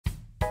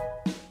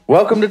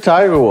Welcome to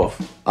Tiger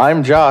Wolf.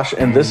 I'm Josh,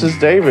 and this is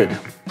David.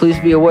 Please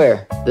be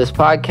aware, this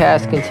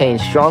podcast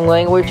contains strong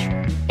language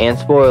and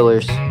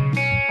spoilers.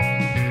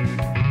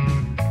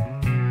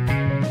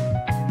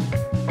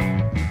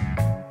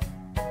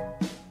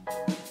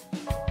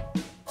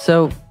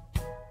 So,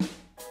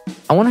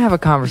 I want to have a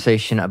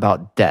conversation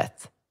about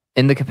death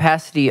in the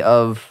capacity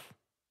of,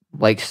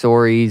 like,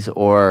 stories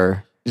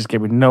or... Just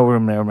gave me no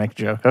room there to make a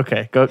joke.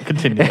 Okay, go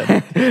continue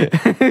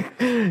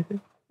then.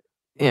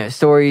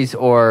 Stories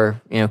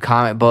or,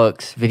 comic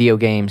books, video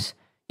games,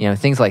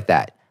 things like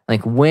that.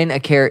 Like when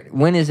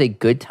is a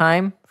good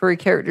time for a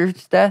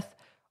character's death,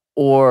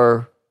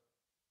 or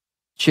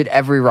should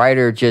every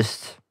writer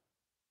just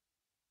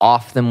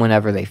off them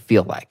whenever they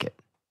feel like it?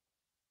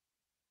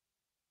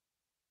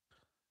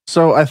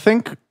 So I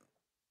think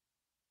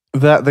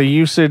that the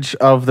usage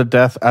of the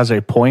death as a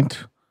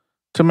point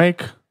to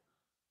make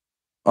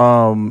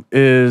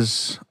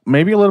is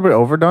maybe a little bit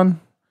overdone.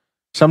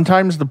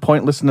 Sometimes the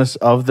pointlessness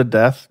of the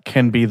death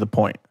can be the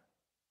point.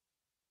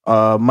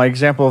 My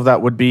example of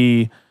that would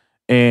be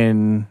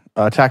in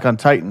Attack on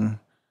Titan.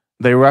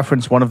 They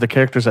reference one of the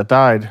characters that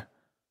died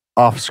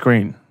off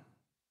screen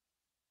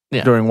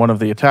during one of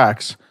the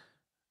attacks.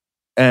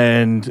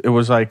 And it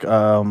was like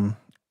Aaron,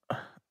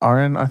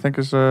 I think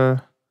is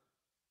the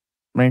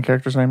main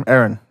character's name.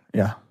 Aaron,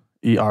 yeah.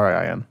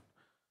 Erin.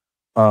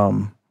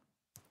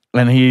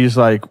 And he's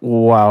like,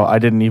 wow, I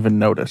didn't even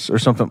notice, or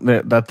something,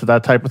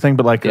 that type of thing,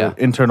 but like an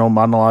internal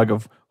monologue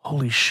of,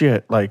 holy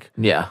shit, like,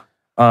 and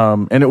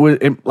it was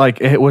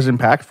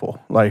impactful.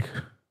 Like,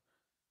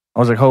 I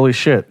was like, holy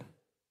shit,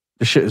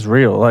 this shit is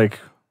real. Like,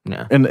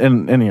 in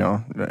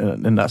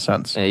that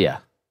sense.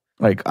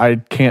 Like, I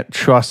can't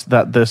trust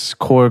that this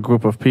core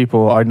group of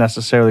people are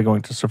necessarily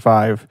going to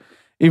survive,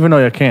 even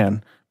though you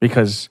can,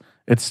 because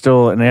it's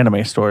still an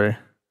anime story.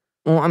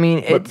 Well, I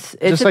mean, it's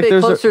a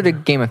bit closer to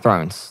Game of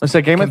Thrones. Let's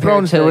say Game of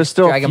Thrones, there was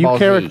still few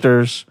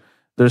characters.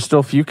 There's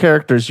still few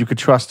characters you could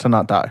trust to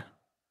not die.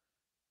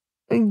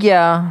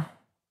 Yeah.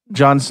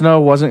 Jon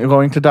Snow wasn't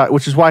going to die,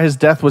 which is why his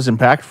death was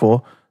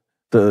impactful.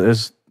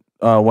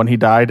 When he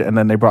died and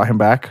then they brought him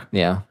back.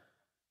 Yeah.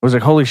 It was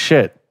like, holy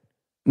shit.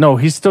 No,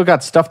 he's still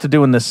got stuff to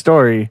do in this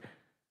story.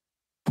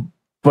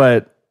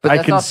 But I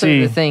that's can also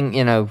see the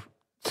thing,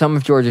 some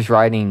of George's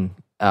writing,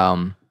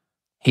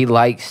 he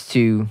likes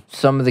to,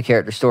 some of the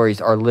character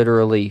stories are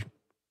literally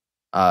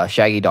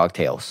shaggy dog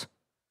tales.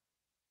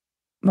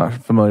 Not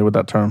familiar with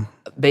that term.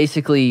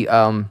 Basically,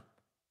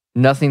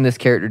 nothing this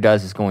character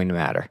does is going to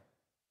matter.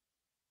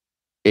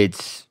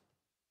 It's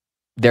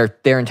their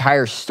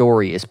entire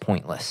story is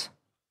pointless.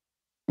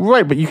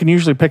 Right, but you can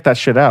usually pick that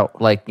shit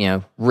out. Like,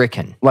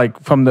 Rickon.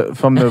 Like from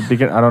the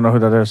beginning. I don't know who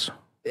that is.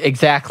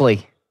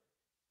 Exactly.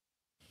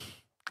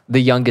 The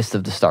youngest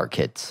of the Stark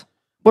kids.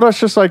 Well,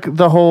 it's just like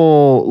the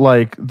whole,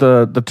 like,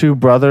 the two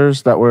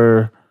brothers that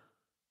were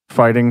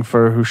fighting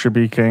for who should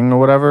be king or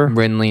whatever.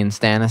 Renly and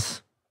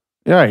Stannis.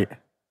 Right.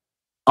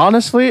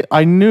 Honestly,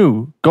 I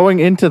knew going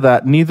into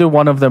that, neither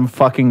one of them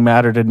fucking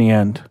mattered in the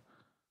end.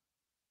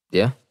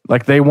 Yeah.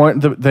 Like, they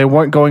weren't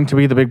going to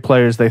be the big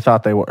players they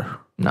thought they were.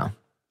 No.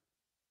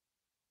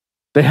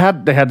 They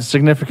had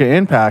significant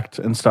impact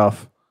and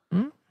stuff.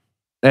 Mm-hmm.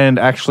 And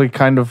actually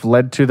kind of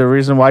led to the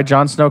reason why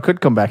Jon Snow could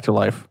come back to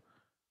life.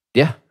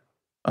 Yeah.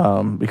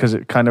 Because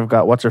it kind of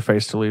got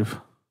what's-her-face to leave.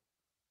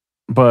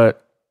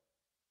 But,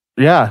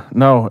 yeah,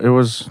 no, it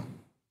was...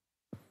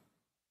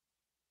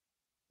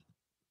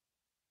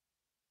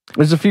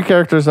 There's a few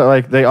characters that,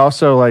 like, they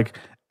also, like,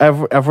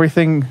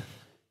 everything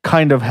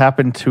kind of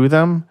happened to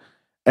them,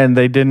 and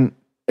they didn't...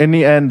 In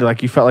the end,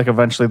 like, you felt like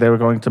eventually they were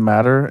going to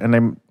matter,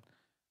 and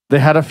they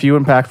had a few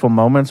impactful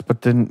moments,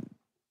 but didn't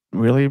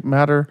really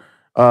matter.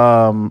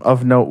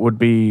 Of note would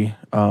be...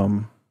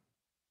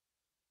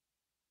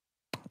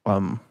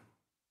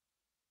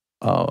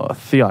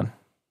 Theon.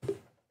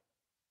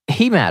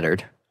 He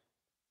mattered.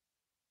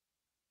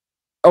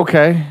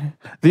 Okay.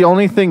 The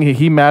only thing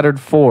he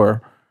mattered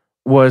for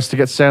was to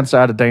get Sansa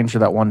out of danger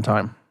that one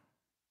time.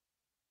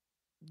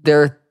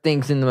 There are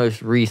things in the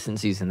most recent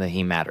season that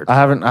he mattered. I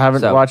haven't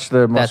watched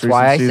the most recent season. That's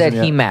why I said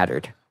yet. He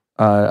mattered.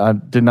 I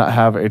did not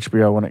have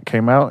HBO when it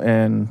came out,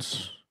 and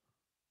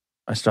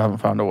I still haven't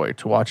found a way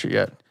to watch it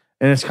yet.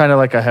 And it's kind of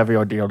like a heavy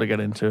ordeal to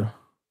get into.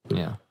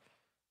 Yeah.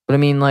 But I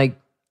mean, like,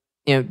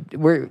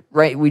 we're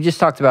right. We just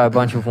talked about a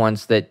bunch of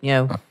ones that,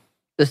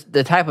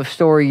 the type of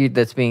story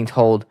that's being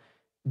told,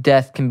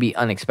 death can be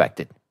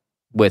unexpected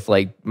with,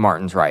 like,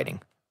 Martin's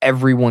writing.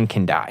 Everyone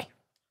can die.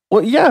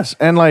 Well, yes.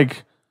 And,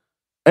 like,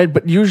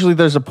 but usually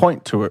there's a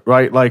point to it,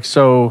 right? Like,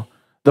 so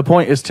the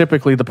point is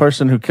typically the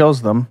person who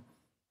kills them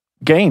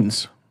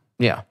gains.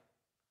 Yeah.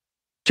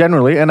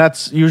 Generally. And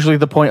that's usually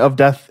the point of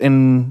death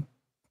in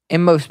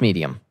most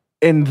medium.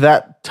 In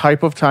that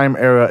type of time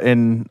era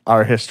in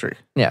our history.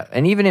 Yeah,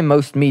 and even in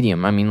most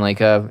medium, I mean, like,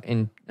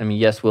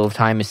 yes, Wheel of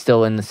Time is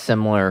still in the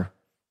similar...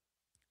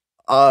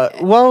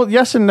 well,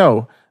 yes and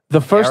no.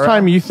 The first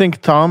time you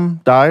think Tom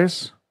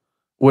dies,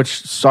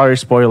 which, sorry,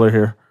 spoiler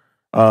here,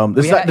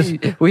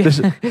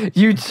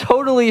 You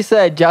totally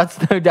said Jon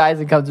Snow dies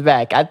and comes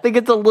back. I think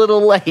it's a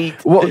little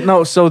late. Well,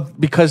 no, so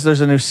because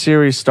there's a new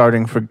series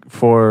starting for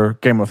for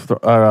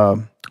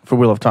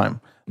Wheel of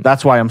Time.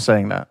 That's why I'm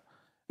saying that.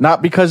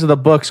 Not because of the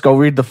books. Go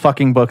read the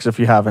fucking books if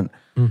you haven't.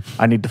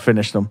 I need to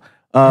finish them.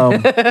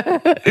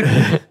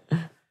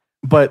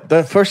 But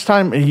the first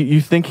time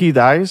you think he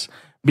dies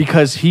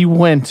because he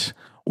went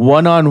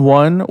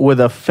 1-on-1 with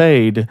a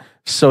Fade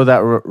so that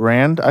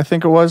Rand, I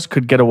think it was,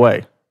 could get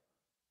away.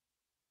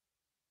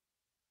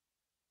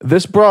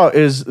 This bra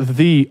is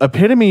the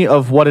epitome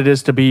of what it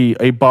is to be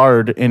a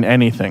bard in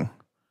anything.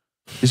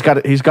 He's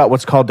got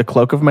what's called the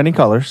Cloak of Many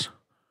Colors,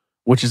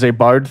 which is a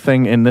bard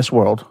thing in this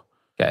world.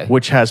 Okay.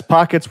 Which has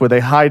pockets where they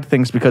hide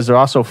things because they're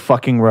also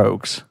fucking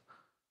rogues.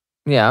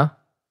 Yeah.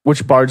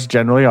 Which bards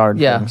generally are.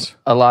 Things.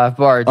 A lot of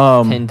bards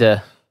tend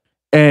to.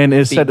 And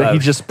it said that he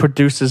just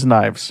produces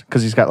knives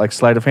because he's got like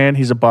sleight of hand.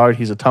 He's a bard.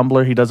 He's a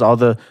tumbler. He does all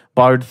the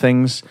bard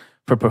things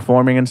for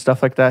performing and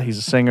stuff like that. He's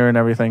a singer and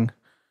everything.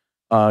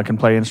 Can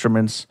play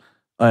instruments.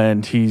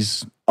 And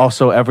he's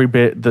also every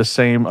bit the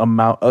same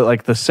amount,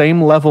 like the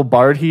same level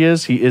bard he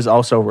is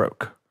also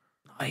rogue.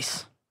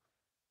 Nice.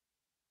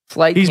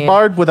 He's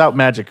bard without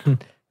magic.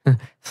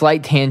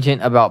 Slight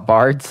tangent about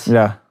bards.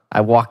 Yeah.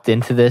 I walked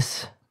into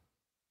this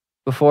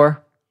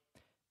before.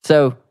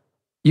 So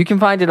you can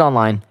find it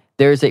online.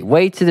 There's a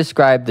way to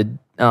describe the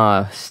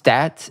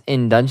stats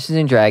in Dungeons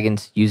and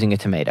Dragons using a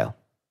tomato.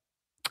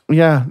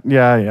 Yeah.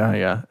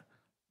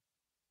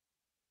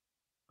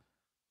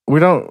 We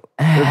don't...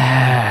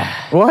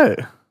 What?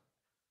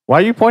 Why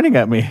are you pointing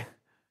at me?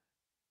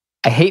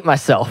 I hate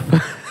myself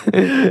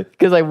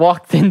because I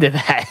walked into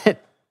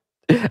that.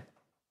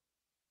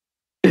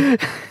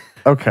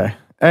 Okay.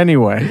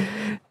 Anyway.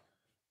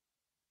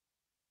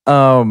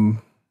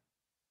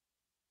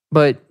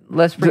 But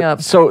let's bring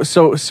up. So I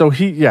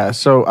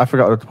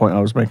forgot what the point I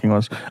was making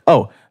was.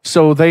 Oh,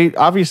 so they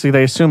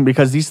assume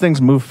because these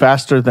things move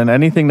faster than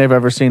anything they've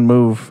ever seen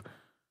move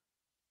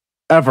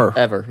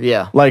ever.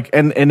 Yeah. Like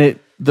and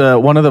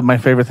one of my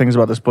favorite things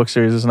about this book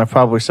series is, and I've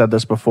probably said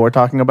this before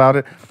talking about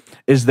it,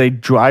 is they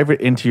drive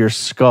it into your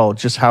skull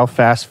just how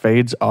fast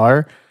fades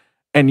are,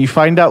 and you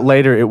find out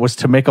later it was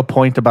to make a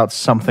point about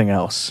something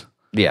else.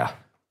 Yeah.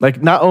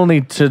 Like not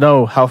only to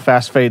know how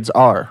fast fades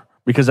are,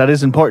 because that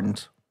is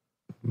important.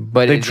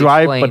 But they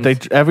drive,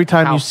 but every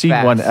time you see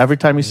one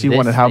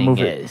and how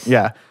moving is.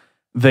 Yeah.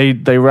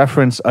 They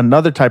reference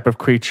another type of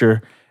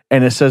creature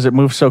and it says it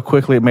moves so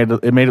quickly it made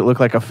it look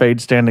like a Fade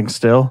standing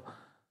still.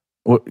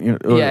 In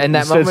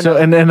that moment.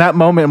 And in that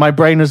moment my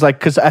brain was like,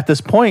 because at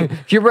this point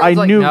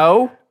I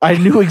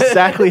knew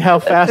exactly how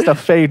fast a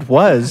Fade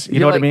was. You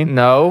know what I mean?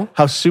 No.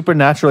 How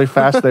supernaturally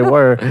fast they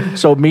were.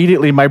 So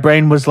immediately my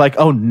brain was like,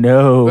 oh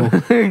no.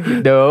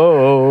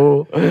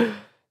 No.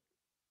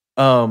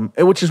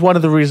 Which is one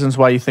of the reasons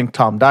why you think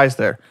Tom dies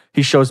there.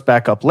 He shows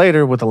back up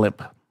later with a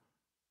limp.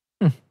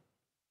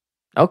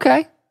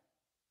 Okay.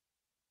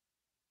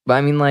 But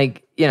I mean,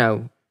 like,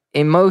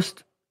 in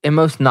most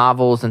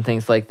novels and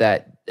things like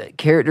that,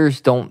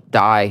 characters don't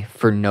die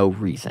for no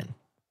reason.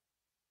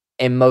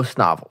 In most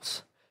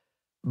novels.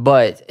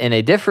 But in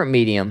a different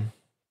medium,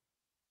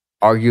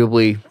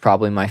 arguably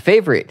probably my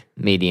favorite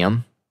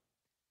medium,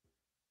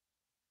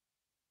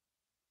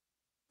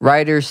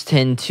 writers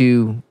tend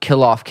to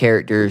kill off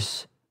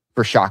characters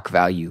for shock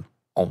value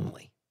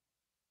only.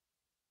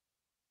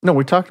 No,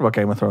 we talked about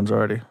Game of Thrones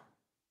already.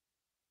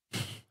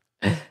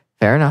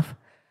 Fair enough.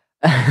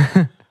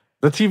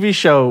 The TV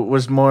show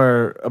was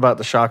more about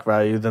the shock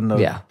value than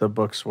the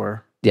books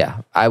were.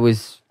 Yeah, I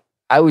was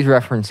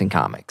referencing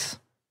comics.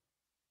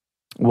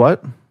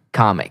 What?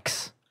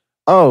 Comics.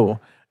 Oh,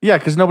 yeah,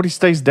 because nobody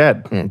stays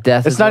dead. Yeah,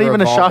 death. It's not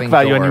even a shock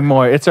value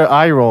anymore. It's an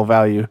eye roll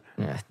value.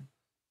 Yeah.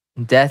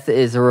 Death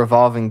is a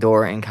revolving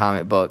door in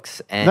comic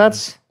books, and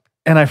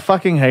I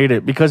fucking hate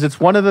it because it's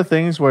one of the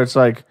things where it's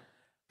like,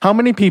 how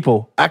many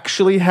people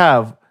actually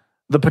have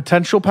the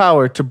potential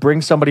power to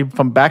bring somebody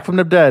back from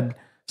the dead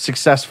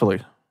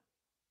successfully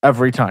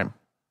every time?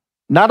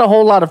 Not a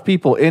whole lot of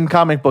people in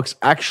comic books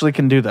actually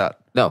can do that.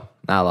 No,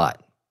 not a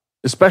lot.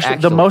 Especially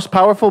the most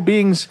powerful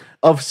beings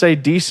of, say,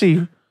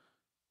 DC,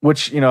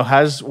 which,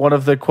 has one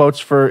of the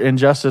quotes for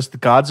Injustice, the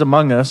gods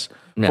among us,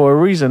 for a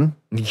reason.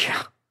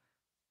 Yeah.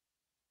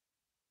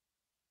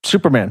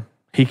 Superman,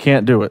 he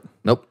can't do it.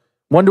 Nope.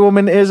 Wonder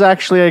Woman is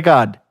actually a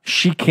god.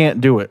 She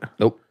can't do it.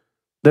 Nope.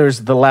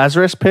 There's the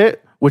Lazarus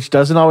Pit, which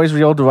doesn't always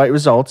yield the right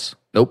results.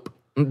 Nope.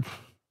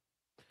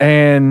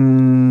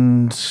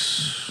 And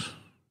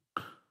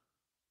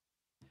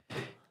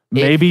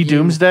maybe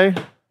Doomsday.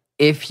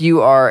 If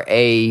you're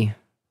an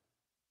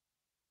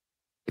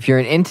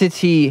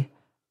entity,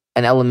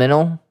 an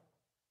elemental,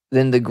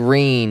 then the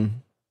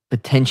green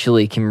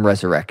potentially can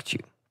resurrect you.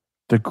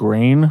 The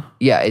green?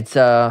 Yeah, it's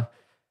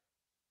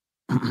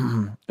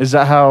Is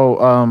that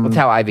how that's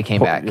how Ivy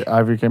came back.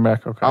 Ivy came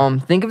back, okay.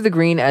 Think of the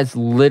green as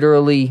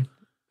literally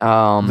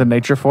the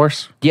nature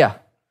force? Yeah.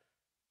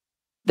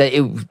 That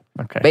it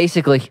okay.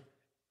 Basically.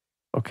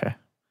 Okay.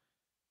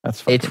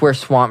 It's where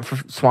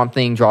Swamp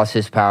Thing draws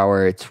his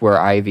power. It's where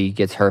Ivy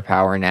gets her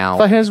power now. I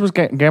thought his was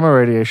gamma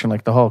radiation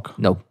like the Hulk.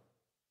 No.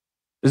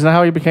 Isn't that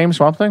how he became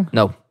Swamp Thing?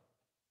 No.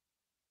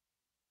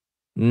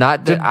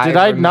 Not that Did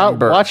I not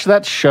watch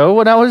that show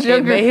when I was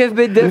younger? It may have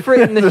been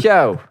different in the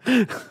show.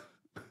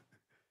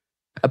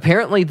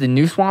 Apparently, the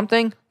new Swamp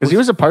Thing... Because he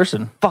was a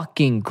person.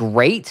 Fucking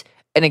great,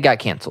 and it got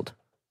canceled.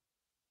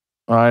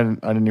 I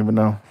didn't even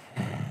know.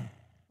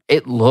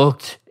 It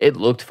looked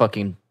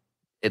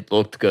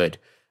good.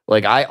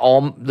 Like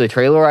the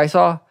trailer I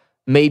saw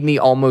made me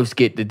almost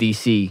get the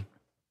DC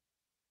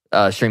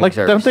streaming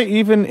service. Don't they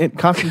even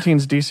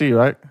Constantine's DC,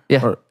 right?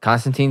 Yeah,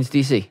 Constantine's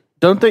DC.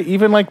 Don't they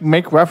even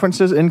make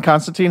references in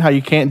Constantine how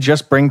you can't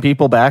just bring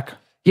people back?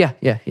 Yeah.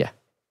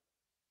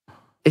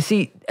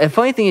 See, a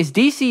funny thing is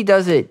DC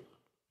does it.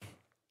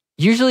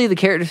 Usually, the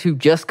characters who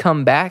just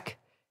come back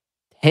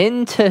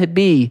tend to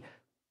be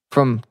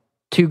from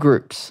two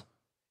groups.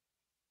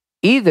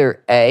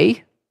 Either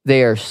A,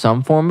 they are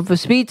some form of a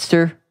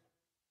speedster,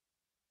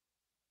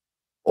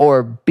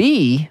 or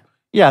B...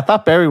 Yeah, I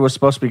thought Barry was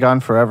supposed to be gone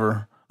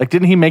forever. Like,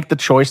 didn't he make the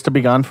choice to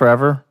be gone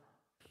forever?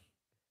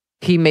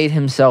 He made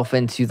himself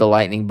into the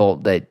lightning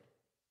bolt that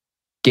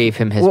gave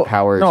him his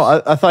powers.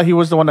 No, I thought he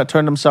was the one that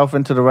turned himself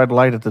into the red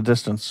light at the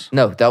distance.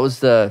 No, that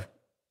was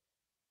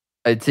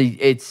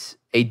It's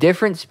a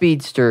different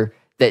speedster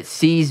that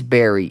sees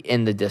Barry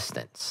in the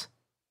distance.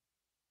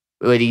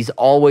 But he's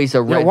always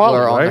a red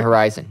blur on the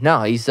horizon.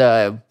 No, he's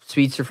a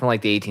speedster from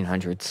like the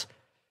 1800s.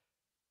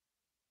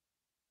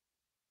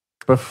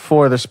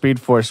 Before the Speed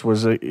Force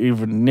was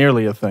even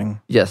nearly a thing.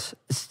 Yes.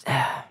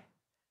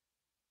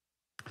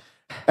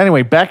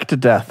 Anyway, back to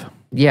death.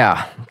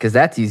 Yeah, because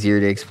that's easier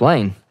to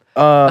explain.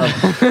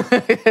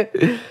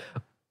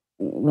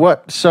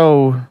 What?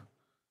 So,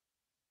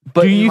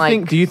 do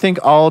you think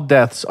all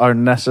deaths are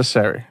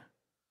necessary?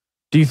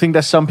 Do you think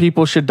that some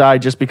people should die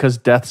just because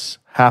deaths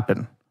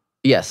happen?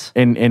 Yes.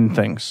 In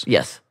things.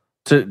 Yes.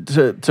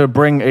 To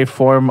bring a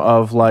form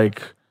of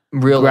like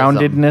realism.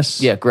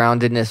 Groundedness. Yeah,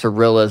 groundedness or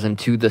realism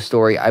to the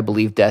story. I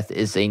believe death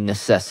is a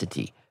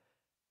necessity.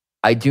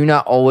 I do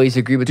not always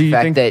agree with the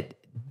fact that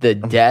the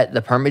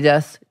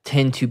permadeaths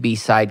tend to be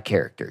side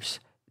characters.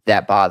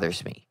 That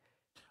bothers me.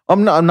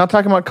 I'm not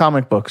talking about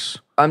comic books.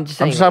 I'm just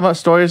talking about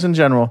stories in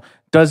general.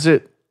 Does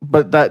it?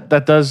 But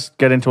that does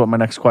get into what my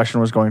next question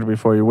was going to be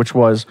for you, which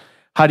was,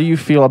 how do you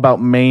feel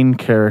about main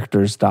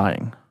characters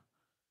dying?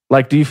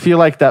 Like, do you feel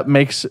like that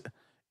makes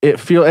it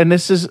feel? And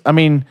this is, I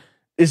mean,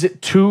 is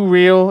it too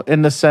real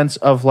in the sense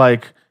of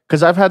like?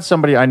 Because I've had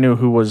somebody I knew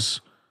who was,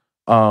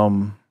 he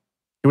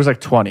was like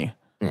 20,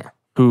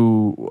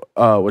 who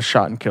was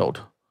shot and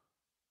killed,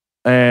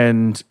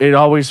 and it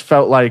always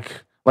felt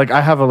like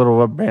I have a little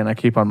rubber band I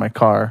keep on my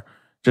car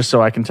just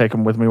so I can take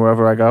him with me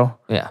wherever I go.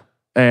 Yeah,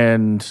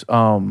 and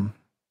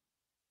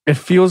it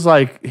feels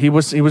like he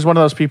was one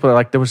of those people that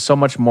like there was so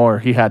much more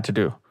he had to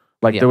do.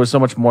 Like there was so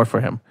much more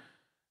for him.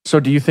 So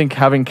do you think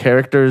having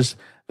characters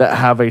that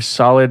have a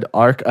solid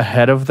arc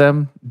ahead of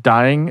them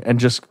dying and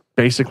just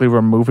basically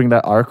removing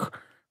that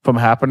arc from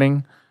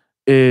happening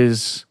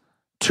is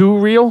too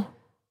real?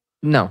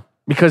 No.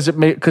 Because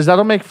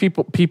that'll make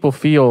people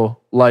feel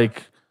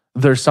like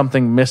there's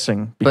something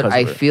missing. But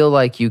I feel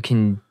like you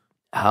can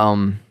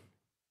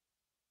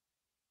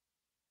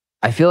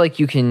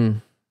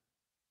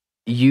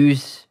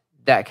use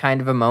that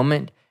kind of a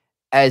moment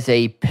as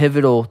a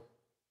pivotal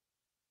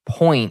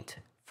point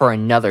for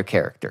another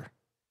character.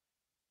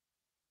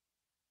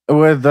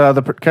 With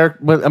the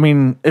character, I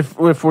mean, if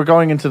we're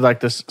going into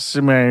like this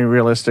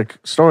semi-realistic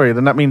story,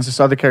 then that means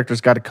this other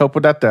character's got to cope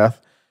with that death,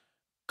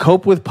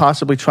 cope with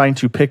possibly trying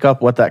to pick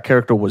up what that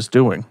character was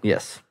doing.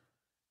 Yes.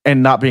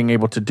 And not being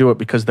able to do it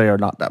because they are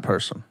not that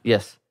person.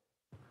 Yes.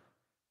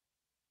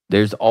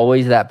 There's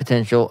always that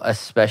potential,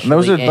 especially.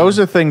 And those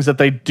are things that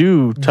they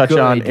do touch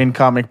on in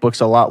comic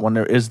books a lot when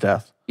there is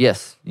death.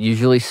 Yes.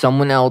 Usually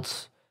someone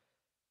else,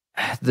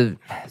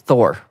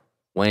 Thor,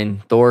 when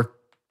Thor,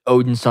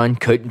 Odin's son,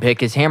 couldn't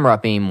pick his hammer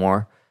up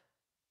anymore,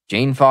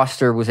 Jane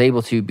Foster was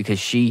able to because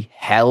she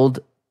held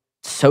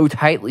so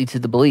tightly to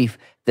the belief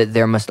that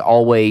there must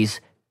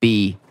always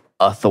be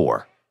a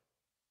Thor.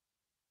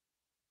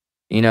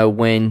 You know,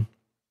 when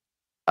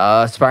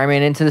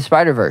Spider-Man Into the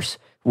Spider-Verse,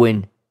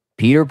 when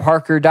Peter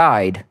Parker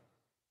died,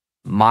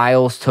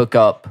 Miles took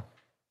up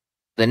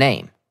the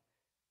name.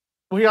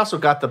 Well, he also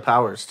got the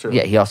powers, too.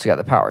 Yeah, he also got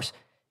the powers.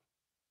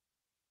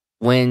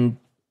 When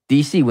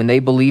DC, when they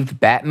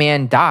believed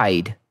Batman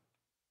died,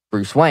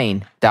 Bruce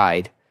Wayne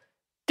died,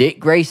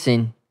 Dick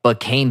Grayson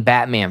became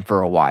Batman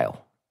for a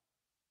while.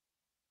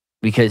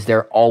 Because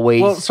they're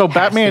always... Well, so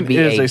Batman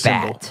is a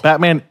symbol.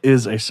 Batman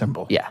is a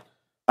symbol. Yeah.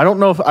 I don't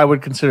know if I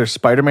would consider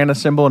Spider-Man a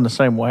symbol in the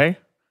same way,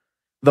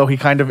 though he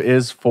kind of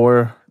is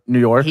for New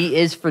York. He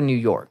is for New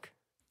York.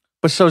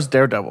 But so is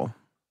Daredevil.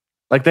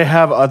 Like, they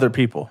have other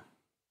people.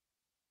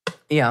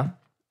 Yeah.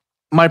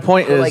 My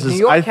point is... Like, New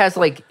York has,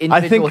 like,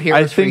 individual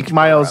heroes. I think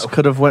Miles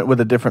could have went with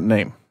a different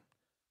name.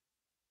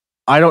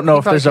 I don't know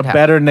if there's a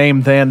better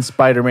name than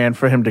Spider-Man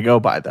for him to go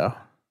by, though.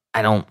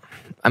 I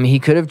mean, he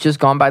could have just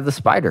gone by the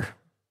Spider.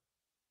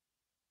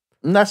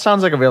 And that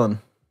sounds like a villain.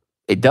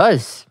 It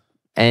does.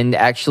 And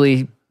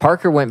actually,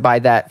 Parker went by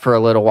that for a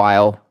little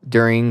while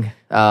during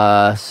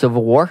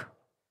Civil War.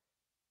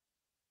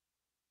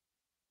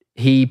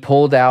 He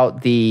pulled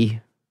out the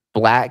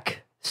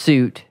black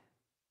suit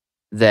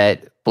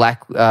that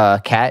Black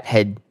Cat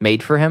had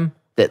made for him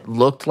that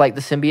looked like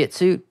the symbiote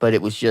suit, but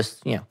it was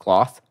just,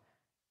 cloth.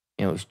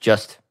 It was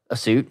just a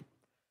suit.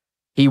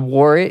 He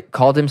wore it,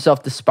 called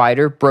himself the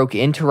Spider, broke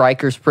into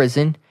Riker's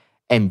prison,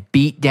 and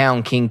beat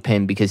down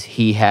Kingpin because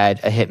he had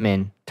a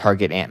hitman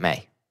target Aunt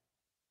May.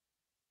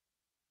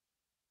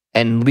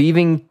 And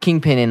leaving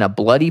Kingpin in a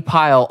bloody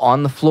pile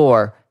on the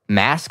floor,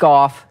 mask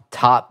off,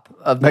 top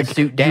of the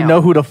suit down. You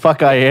know who the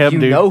fuck I am,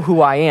 dude. You know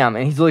who I am.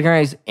 And he's looking around,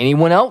 he's,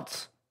 anyone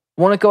else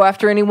want to go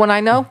after anyone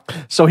I know?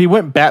 So he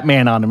went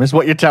Batman on him, is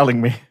what you're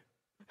telling me.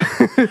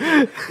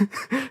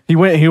 He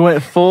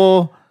went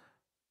full...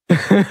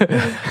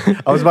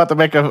 I was about to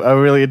make a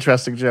really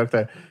interesting joke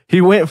there.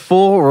 He went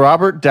full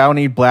Robert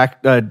Downey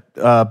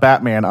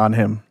Batman on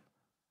him.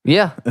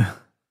 Yeah.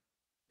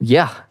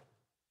 Yeah.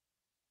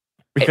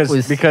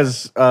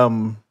 Because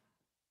Iron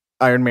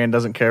Man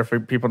doesn't care if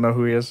people know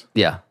who he is.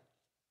 Yeah.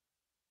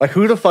 Like,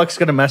 who the fuck's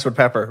gonna mess with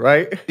Pepper,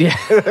 right? Yeah.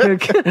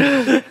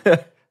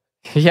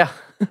 Yeah.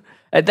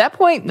 At that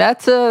point,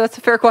 that's a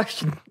fair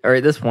question. Or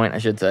at this point, I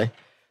should say.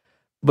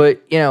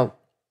 But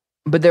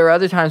there are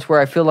other times where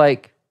I feel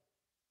like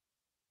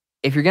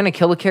if you're gonna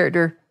kill a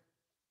character,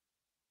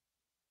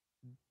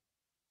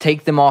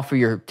 take them off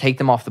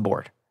the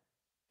board.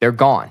 They're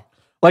gone.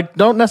 Like,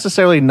 don't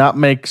necessarily not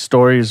make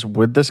stories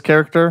with this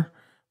character,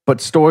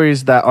 but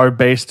stories that are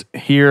based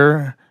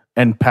here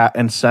and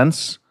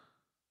sense.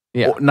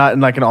 Yeah. Not in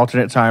like an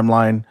alternate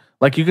timeline.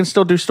 Like, you can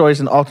still do stories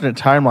in alternate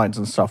timelines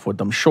and stuff with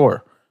them,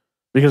 sure.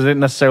 Because they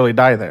didn't necessarily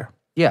die there.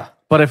 Yeah.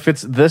 But if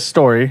it's this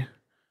story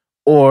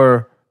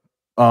or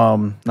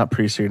not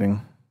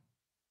preceding,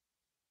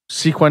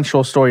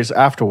 sequential stories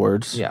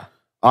afterwards, yeah,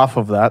 off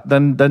of that,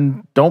 then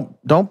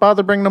don't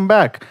bother bringing them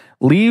back.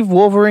 Leave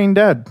Wolverine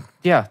dead.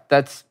 Yeah,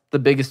 that's the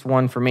biggest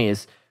one for me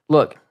is,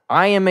 look,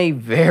 I am a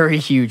very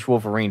huge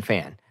Wolverine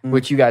fan,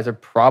 which you guys are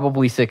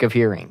probably sick of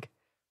hearing,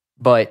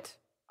 but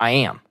I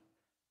am.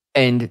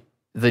 And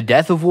the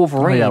death of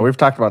Wolverine... Oh, yeah, we've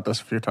talked about this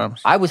a few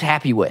times. I was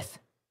happy with.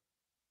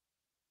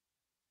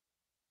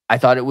 I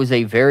thought it was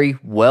a very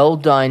well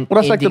done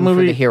ending like the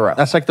movie, for the hero.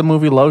 That's like the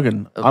movie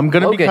Logan. I'm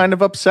going to be kind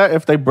of upset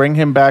if they bring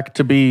him back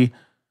to be...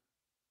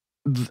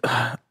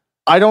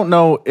 I don't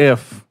know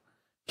if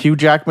Hugh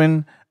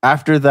Jackman,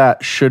 after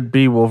that, should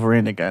be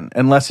Wolverine again.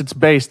 Unless it's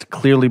based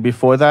clearly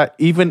before that,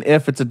 even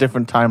if it's a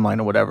different timeline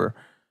or whatever.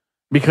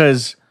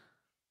 Because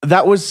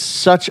that was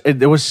such a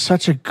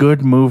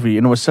good movie,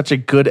 and it was such a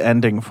good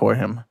ending for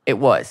him. It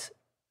was.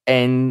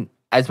 And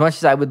as much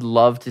as I would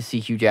love to see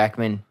Hugh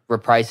Jackman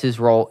reprise his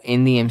role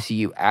in the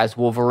MCU as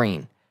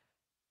Wolverine,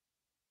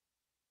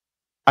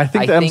 I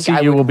think the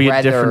MCU will be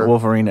a different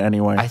Wolverine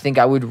anyway. I think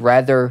I would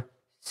rather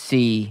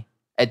see,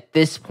 at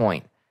this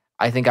point,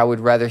 I think I would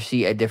rather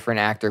see a different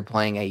actor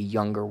playing a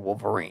younger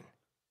Wolverine.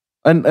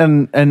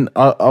 And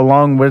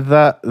along with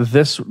that,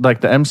 this,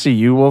 like, the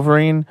MCU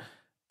Wolverine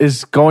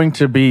is going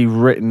to be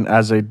written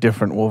as a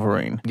different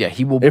Wolverine. Yeah,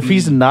 he will. If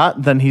he's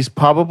not, then he's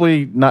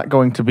probably not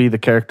going to be the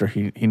character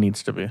he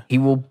needs to be. He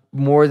will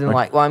more than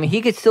well, I mean,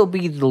 he could still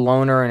be the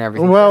loner and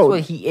everything. Well,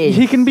 that's what he is.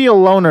 He can be a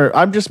loner.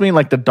 I'm just mean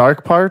like the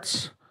dark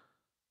parts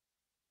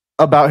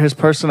about his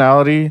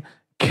personality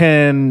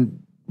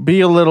can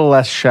be a little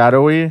less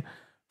shadowy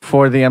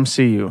for the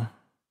MCU.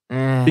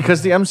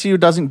 Because the MCU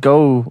doesn't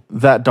go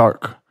that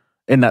dark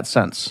in that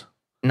sense.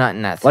 Not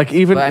in that sense. Like,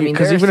 even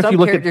because even if you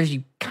look at characters,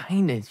 you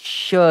kind of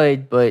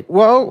should, but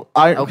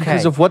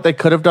because of what they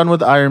could have done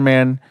with Iron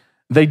Man,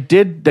 they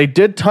did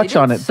touch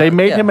on it. They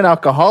made him an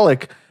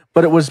alcoholic,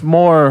 but it was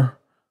more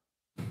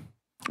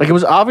like, it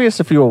was obvious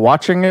if you were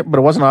watching it, but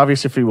it wasn't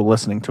obvious if you were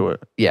listening to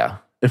it. Yeah,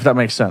 if that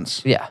makes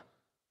sense. Yeah.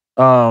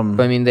 But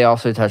I mean, they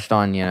also touched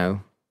on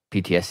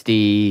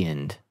PTSD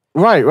and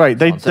right.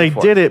 They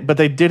did it, but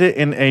they did it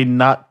in a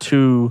not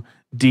too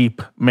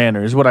deep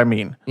manner is what I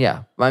mean.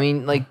 Yeah. I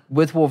mean, like,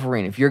 with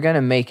Wolverine, if you're going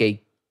to make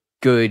a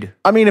good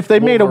if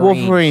they made a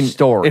Wolverine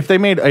story, if they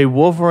made a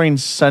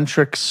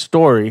Wolverine-centric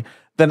story,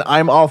 then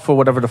I'm all for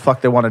whatever the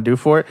fuck they want to do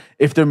for it.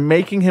 If they're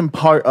making him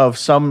part of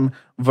some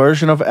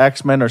version of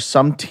X-Men or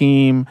some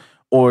team,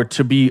 or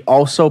to be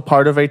also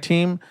part of a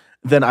team,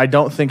 then I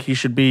don't think he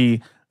should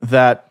be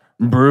that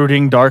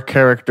brooding, dark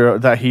character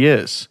that he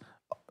is.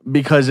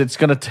 Because it's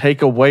going to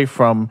take away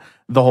from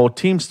the whole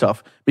team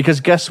stuff.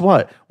 Because guess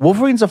what?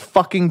 Wolverine's a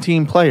fucking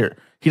team player.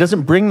 He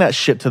doesn't bring that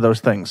shit to those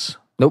things.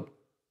 Nope.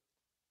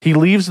 He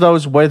leaves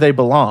those where they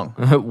belong.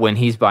 When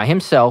he's by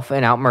himself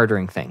and out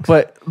murdering things.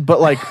 But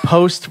like,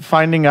 post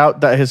finding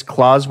out that his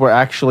claws were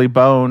actually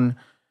bone,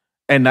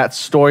 and that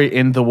story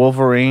in the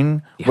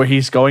Wolverine where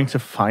he's going to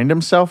find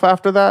himself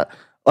after that,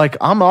 like,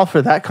 I'm all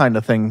for that kind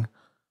of thing.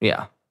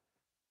 Yeah.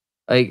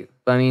 Like,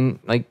 I mean,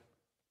 like,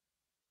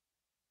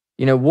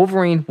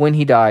 Wolverine, when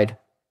he died,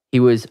 he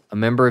was a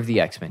member of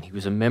the X-Men. He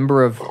was a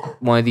member of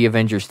one of the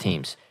Avengers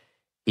teams.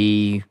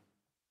 He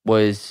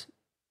was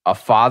a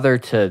father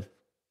to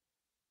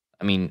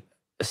I mean,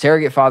 a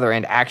surrogate father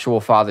and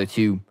actual father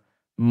to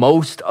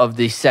most of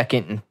the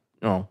second,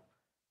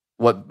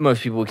 what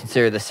most people would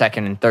consider the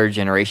second and third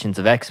generations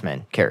of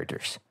X-Men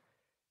characters.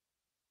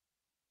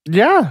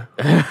 Yeah.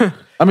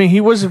 I mean, he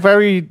was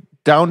very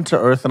down to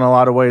earth in a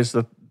lot of ways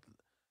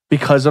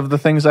because of the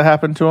things that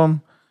happened to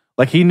him.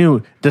 Like, he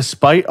knew,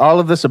 despite all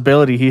of this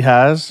ability he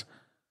has,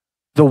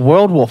 the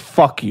world will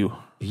fuck you.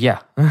 Yeah.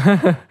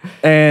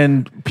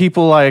 And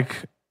people like,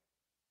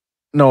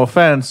 no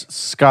offense,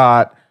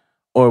 Scott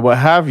or what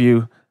have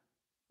you,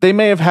 they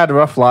may have had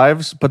rough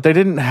lives, but they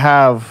didn't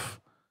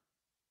have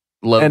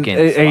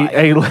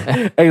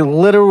a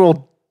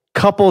literal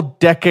couple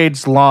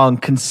decades long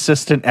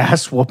consistent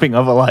ass whooping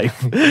of a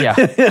life. Yeah.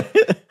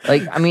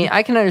 Like, I mean,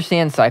 I can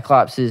understand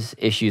Cyclops'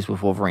 issues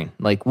with Wolverine.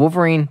 Like,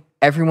 Wolverine,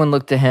 everyone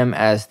looked to him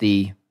as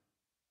he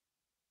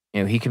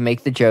could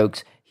make the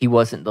jokes. He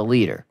wasn't the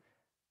leader.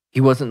 He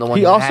wasn't the one.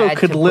 He also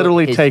could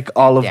literally take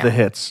all of the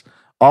hits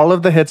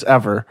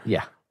ever.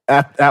 Yeah.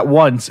 At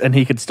once, and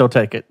he could still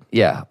take it.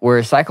 Yeah.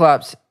 Whereas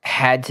Cyclops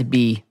had to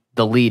be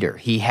the leader.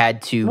 He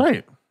had to,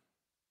 right.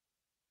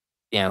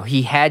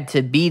 He had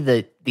to be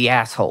the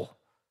asshole.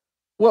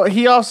 Well,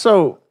 he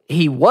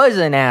was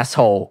an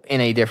asshole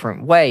in a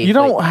different way. You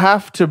don't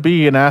have to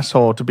be an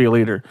asshole to be a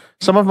leader.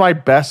 Some of my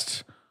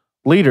best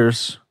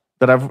leaders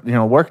that I've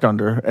worked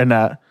under and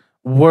that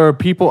were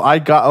people I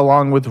got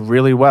along with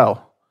really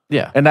well.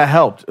 Yeah. And that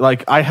helped.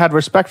 Like, I had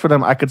respect for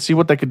them. I could see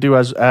what they could do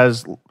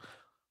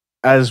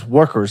as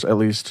workers, at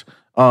least.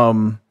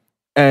 And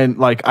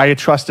like, I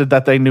trusted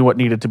that they knew what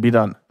needed to be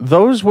done.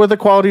 Those were the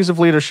qualities of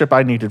leadership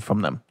I needed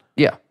from them.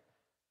 Yeah.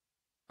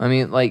 I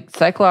mean, like,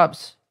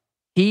 Cyclops,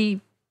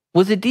 he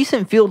was a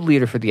decent field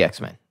leader for the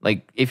X-Men.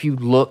 Like, if you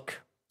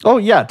look... Oh,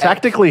 yeah.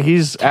 Tactically,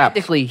 he's apt.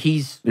 Tactically,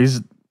 he's...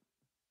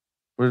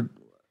 We're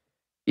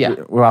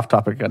off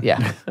topic again.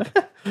 Yeah.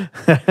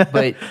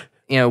 But,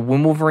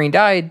 when Wolverine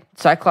died,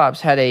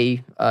 Cyclops had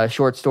a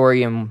short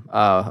story in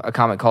a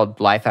comic called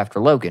Life After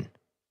Logan.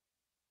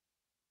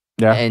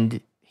 Yeah.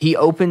 And he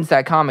opens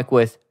that comic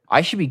with,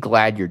 I should be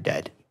glad you're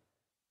dead.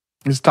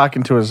 He's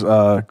talking to his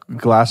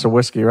glass of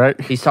whiskey, right?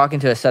 He's talking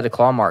to a set of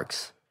claw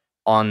marks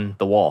on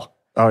the wall.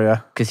 Oh, yeah.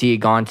 Because he had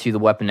gone to the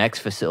Weapon X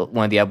facility,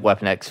 one of the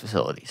Weapon X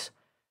facilities.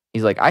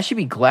 He's like, I should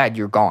be glad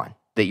you're gone,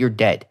 that you're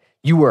dead.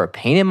 You were a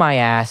pain in my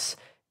ass.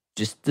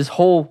 Just this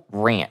whole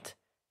rant.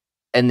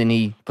 And then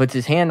he puts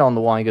his hand on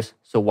the wall and he goes,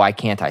 so why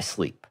can't I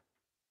sleep?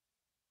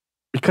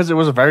 Because it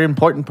was a very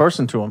important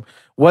person to him.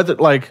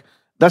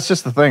 That's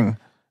just the thing.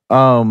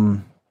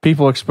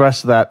 People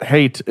express that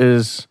hate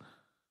is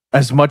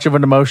as much of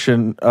an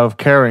emotion of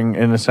caring,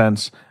 in a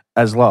sense,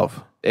 as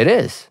love. It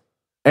is.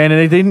 And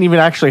they didn't even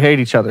actually hate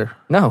each other.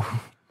 No.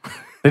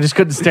 They just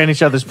couldn't stand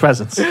each other's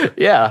presence.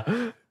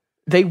 Yeah.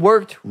 They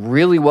worked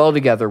really well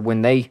together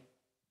when they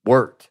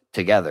worked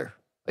together.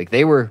 Like,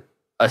 they were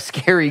a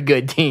scary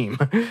good team.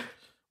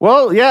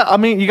 Well, yeah, I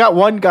mean, you got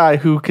one guy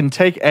who can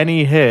take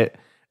any hit,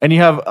 and you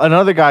have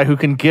another guy who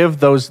can give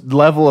those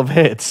level of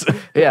hits.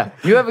 Yeah.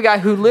 You have a guy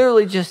who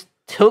literally just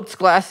tilts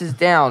glasses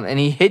down, and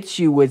he hits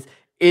you with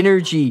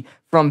energy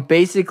from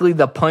basically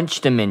the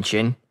punch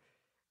dimension.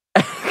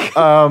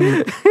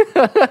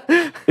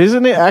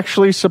 Isn't it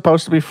actually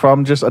supposed to be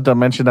from just a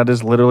dimension that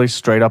is literally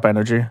straight up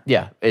energy?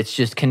 Yeah, it's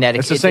just kinetic.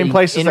 It's the same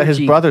places that his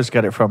brothers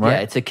get it from, right? Yeah,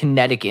 it's a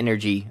kinetic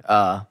energy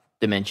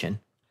dimension.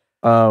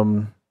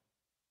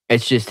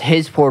 It's just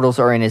his portals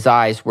are in his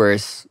eyes,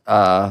 whereas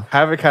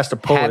Havoc has to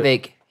pull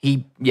Havoc,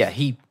 he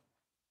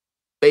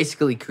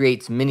basically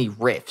creates mini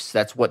rifts.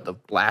 That's what the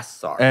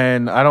blasts are.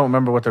 And I don't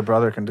remember what their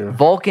brother can do.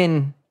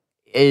 Vulcan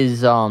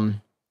is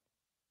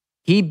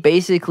he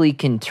basically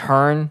can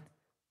turn.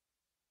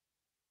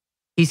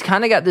 He's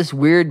kind of got this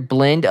weird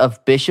blend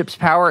of Bishop's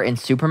power and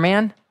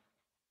Superman.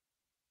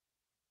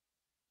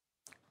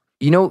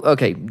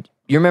 Okay,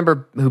 you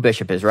remember who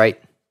Bishop is,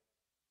 right?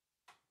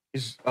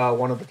 He's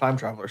one of the time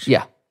travelers.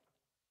 Yeah.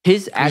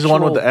 He's the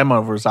one with the M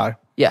over his eye.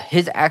 Yeah,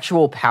 his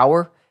actual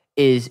power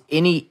is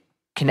any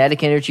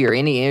kinetic energy or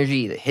any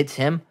energy that hits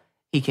him,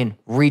 he can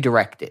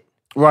redirect it.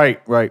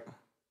 Right.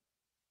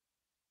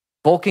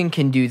 Vulcan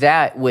can do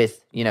that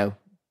with,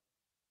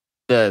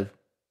 the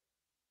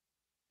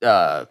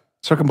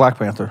Circum Black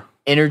Panther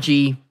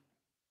energy,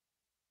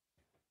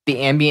 the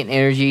ambient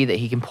energy that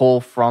he can pull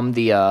from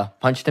the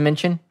punch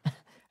dimension,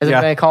 as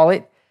I'm going to call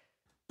it.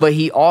 But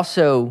he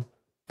also,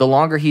 the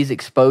longer he's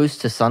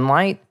exposed to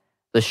sunlight,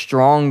 the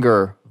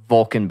stronger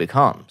Vulcan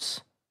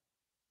becomes.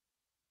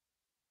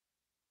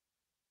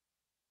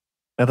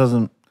 That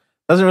doesn't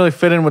really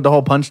fit in with the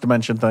whole punch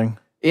dimension thing.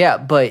 Yeah,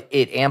 but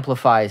it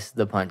amplifies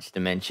the punch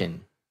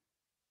dimension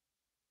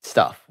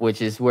stuff,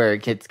 which is where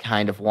it gets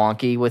kind of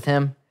wonky with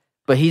him.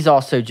 But he's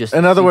also just...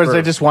 In other words,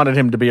 they just wanted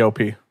him to be OP.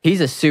 He's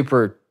a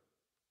super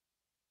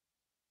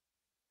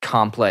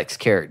complex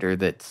character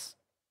that's...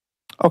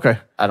 Okay.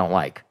 I don't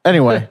like.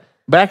 Anyway,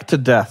 back to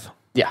Death.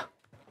 Yeah.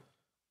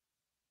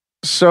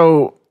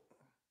 So...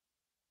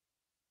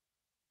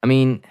 I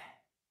mean,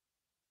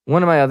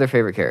 one of my other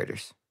favorite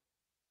characters.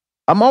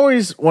 I'm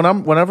always...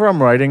 Whenever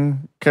I'm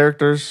writing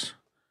characters,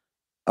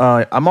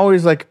 I'm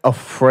always,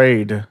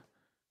 afraid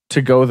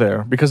to go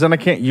there because then I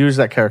can't use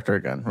that character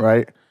again,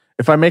 right?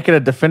 If I make it a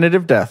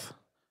definitive death,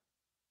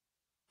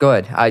 go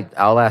ahead.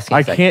 I'll ask you.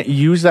 I can't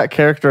use that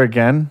character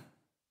again.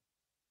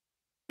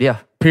 Yeah.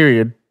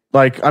 Period.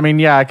 Like, I mean,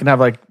 yeah, I can have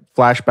like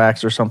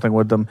flashbacks or something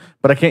with them,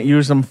 but I can't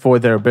use them for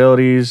their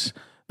abilities,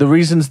 the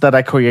reasons that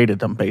I created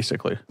them,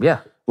 basically. Yeah.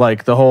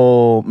 Like the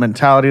whole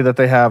mentality that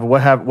they have,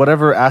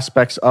 whatever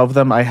aspects of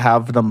them I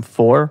have them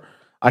for,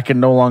 I can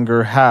no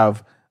longer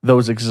have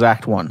those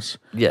exact ones.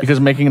 Yes. Because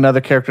making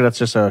another character that's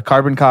just a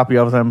carbon copy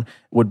of them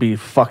would be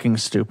fucking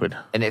stupid.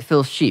 And it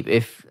feels cheap.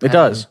 It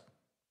does.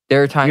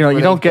 There are times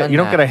you don't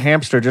get a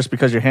hamster just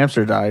because your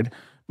hamster died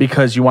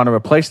because you want to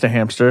replace the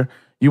hamster.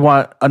 You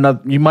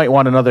might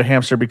want another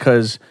hamster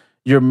because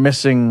you're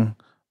missing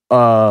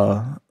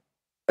a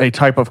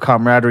type of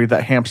camaraderie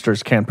that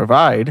hamsters can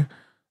provide.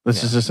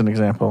 This is just an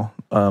example.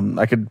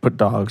 I could put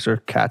dogs or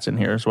cats in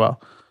here as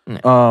well.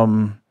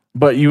 Yeah.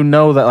 But you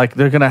know that like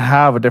they're gonna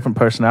have a different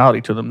personality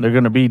to them. They're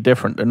gonna be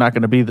different. They're not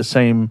gonna be the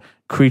same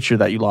creature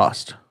that you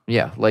lost.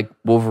 Yeah, like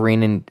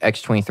Wolverine in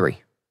X-23.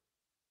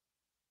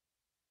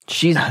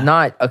 She's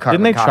not a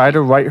carbon Didn't they copy. try to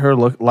write her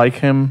look like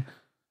him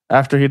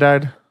after he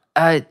died?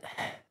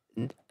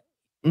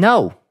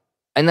 No.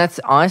 And that's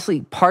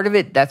honestly part of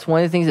it. That's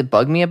one of the things that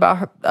bugged me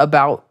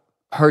about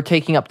her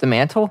taking up the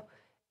mantle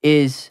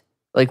is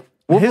like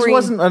Wolverine. His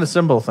wasn't a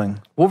symbol thing.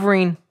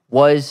 Wolverine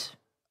was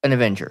an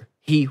Avenger.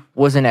 He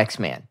was an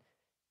X-Man.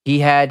 He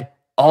had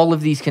all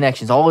of these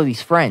connections, all of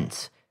these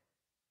friends.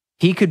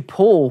 He could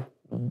pull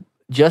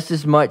just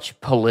as much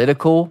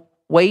political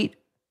weight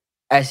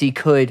as he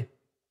could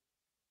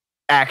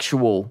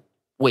actual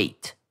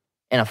weight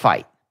in a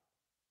fight.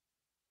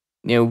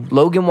 You know,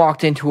 Logan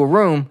walked into a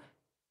room,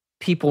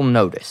 people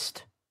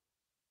noticed.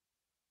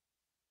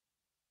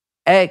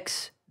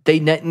 X, they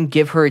didn't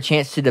give her a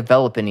chance to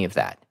develop any of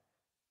that.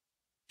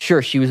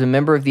 Sure, she was a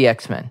member of the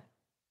X-Men.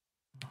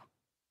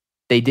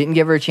 They didn't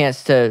give her a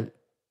chance to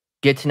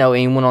get to know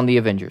anyone on the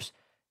Avengers.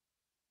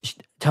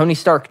 Tony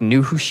Stark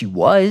knew who she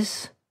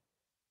was.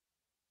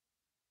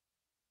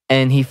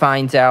 And he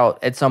finds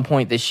out at some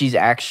point that she's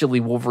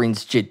actually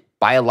Wolverine's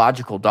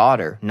biological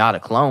daughter, not a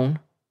clone.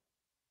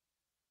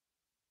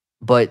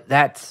 But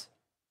that's...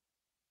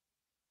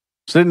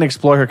 So they didn't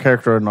explore her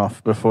character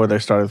enough before they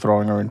started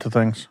throwing her into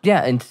things.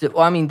 Yeah, and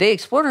well, I mean, they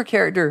explored her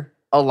character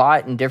a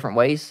lot in different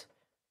ways.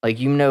 Like,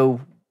 you know,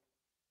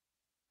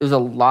 there's a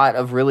lot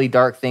of really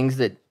dark things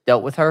that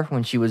dealt with her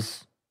when she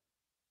was...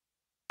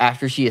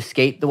 after she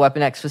escaped the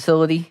Weapon X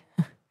facility,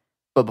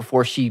 but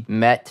before she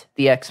met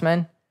the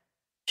X-Men,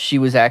 she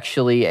was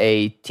actually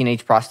a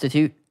teenage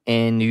prostitute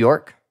in New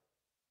York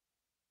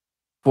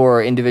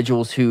for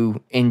individuals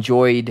who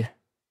enjoyed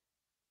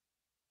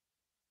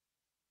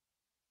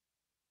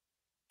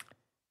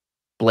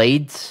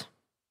blades.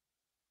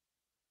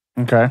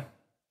 Okay.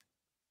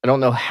 I don't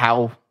know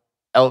how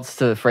else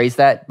to phrase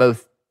that,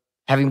 both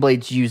having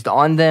blades used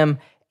on them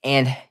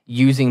and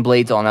using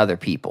blades on other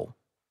people,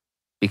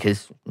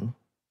 because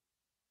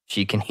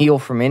she can heal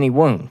from any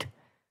wound.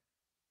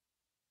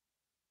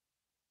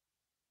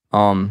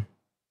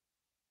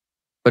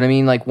 But I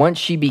mean, like, once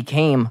she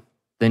became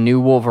the new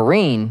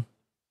Wolverine,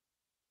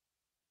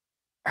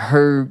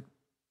 her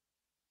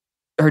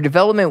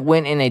development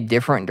went in a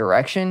different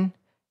direction,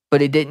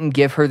 but it didn't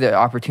give her the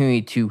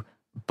opportunity to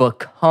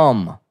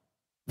become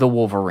the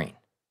Wolverine,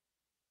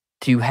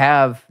 to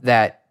have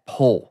that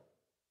pull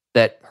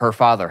that her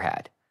father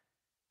had.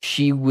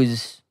 She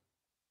was,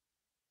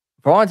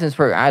 for all intents and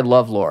purposes, I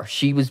love Laura.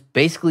 She was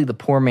basically the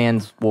poor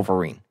man's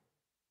Wolverine.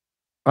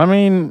 I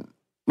mean,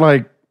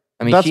 like,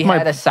 she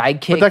had a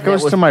sidekick. But that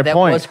goes to my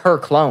point. That was her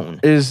clone.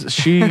 Is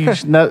she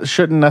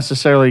shouldn't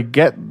necessarily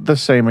get the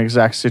same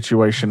exact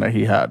situation that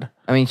he had.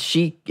 I mean,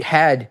 she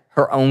had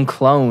her own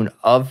clone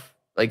of,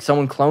 like,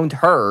 someone cloned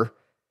her,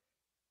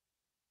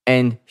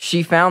 and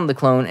she found the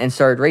clone and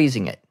started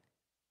raising it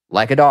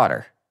like a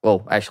daughter.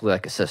 Well, actually,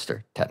 like a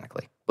sister,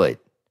 technically.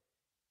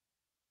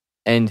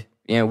 And,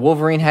 you know,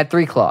 Wolverine had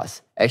 3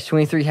 claws.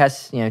 X-23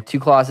 has, 2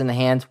 claws in the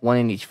hands, 1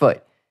 in each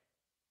foot.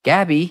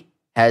 Gabby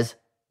has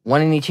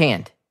 1 in each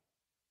hand.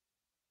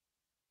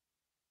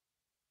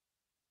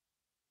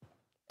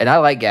 And I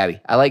like Gabby.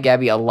 I like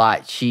Gabby a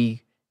lot.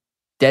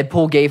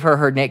 Deadpool gave her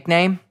her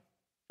nickname,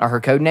 or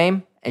her code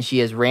name, and she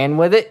has ran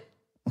with it.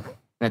 And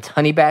it's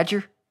Honey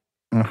Badger.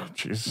 Oh,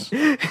 jeez.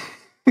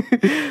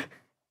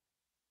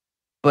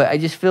 But I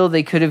just feel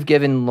they could have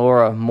given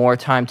Laura more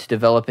time to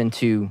develop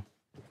into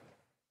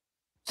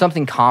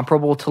something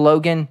comparable to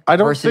Logan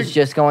versus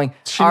just going,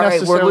 all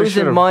right, we're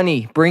losing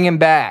money, bring him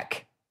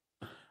back.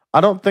 I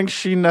don't think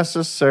she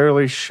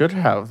necessarily should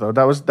have, though.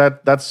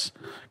 That's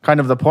kind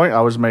of the point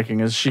I was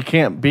making, is she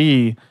can't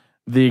be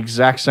the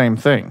exact same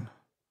thing.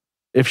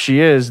 If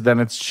she is, then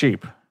it's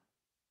cheap.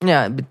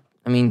 Yeah, but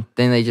I mean,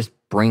 then they just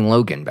bring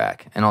Logan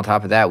back. And on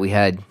top of that, we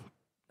had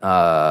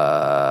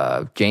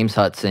James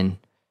Hudson,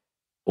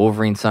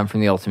 Wolverine's son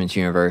from the Ultimate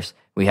Universe.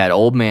 We had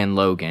Old Man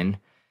Logan.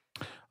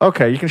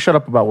 Okay, you can shut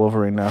up about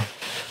Wolverine now.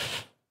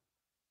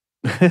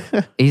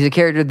 He's a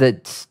character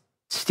that's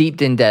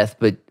steeped in death,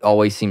 but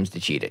always seems to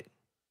cheat it.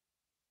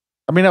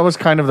 I mean, that was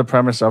kind of the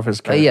premise of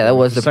his character. Yeah, that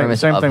was the premise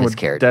same of thing his with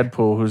character.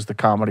 Deadpool, who's the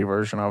comedy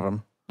version of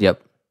him.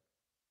 Yep.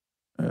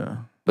 Yeah.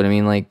 But I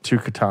mean, like... 2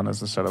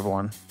 katanas instead of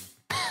 1.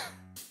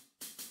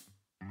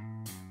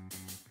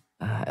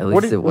 At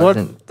least it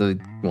wasn't the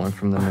one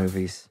from the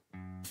movies.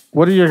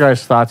 What are your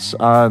guys' thoughts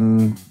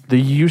on the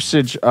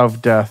usage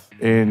of death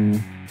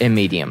in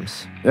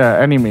mediums? Yeah,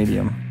 any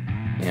medium.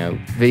 You know,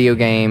 video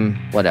game,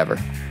 whatever.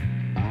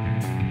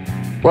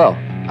 Well,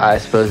 I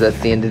suppose that's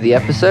the end of the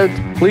episode.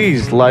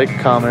 Please like,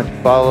 comment,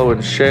 follow,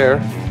 and share.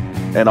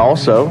 And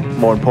also,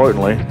 more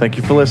importantly, thank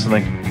you for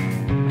listening.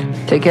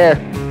 Take care.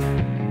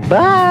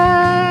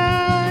 Bye.